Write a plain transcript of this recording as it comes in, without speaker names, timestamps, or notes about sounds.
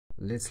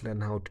Let's learn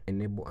how to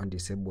enable and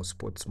disable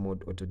sports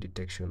mode auto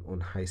detection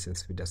on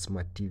Hisense Vidaa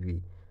Smart TV.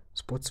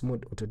 Sports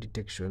mode auto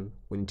detection,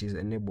 when it is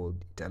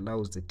enabled, it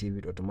allows the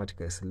TV to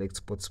automatically select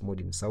sports mode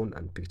in sound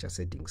and picture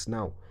settings.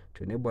 Now,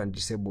 to enable and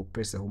disable,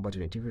 press the home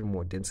button on your TV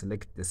remote, then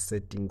select the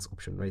settings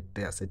option right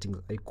there, settings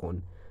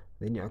icon.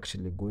 Then you're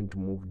actually going to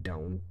move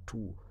down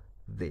to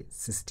the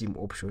system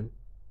option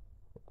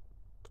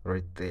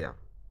right there.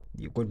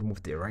 You're going to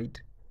move to the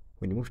right.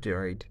 When you move to the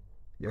right,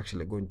 you're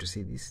actually going to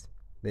see this.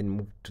 Then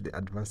move to the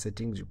advanced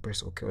settings. You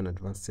press OK on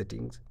advanced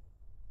settings.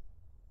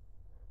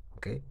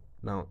 Okay,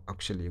 now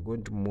actually you're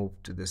going to move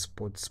to the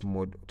sports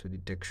mode auto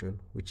detection,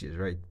 which is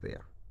right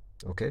there.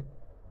 Okay,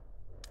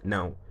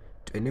 now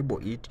to enable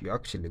it, you're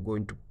actually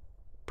going to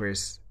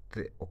press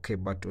the OK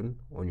button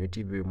on your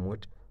TV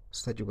remote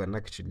so that you can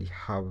actually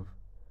have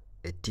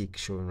a tick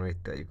shown right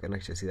there. You can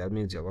actually see that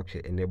means you have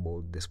actually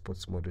enabled the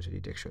sports mode auto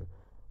detection.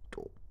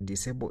 To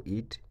disable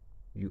it,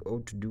 you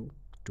ought to do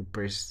to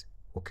press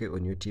OK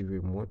on your TV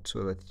remote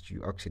so that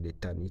you actually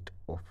turn it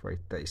off right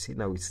there. You see,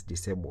 now it's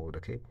disabled.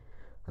 Okay,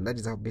 and that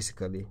is how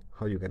basically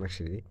how you can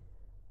actually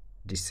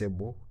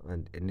disable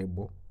and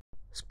enable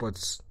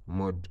sports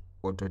mode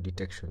auto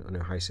detection on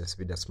your Hisense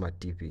Vidaa Smart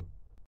TV.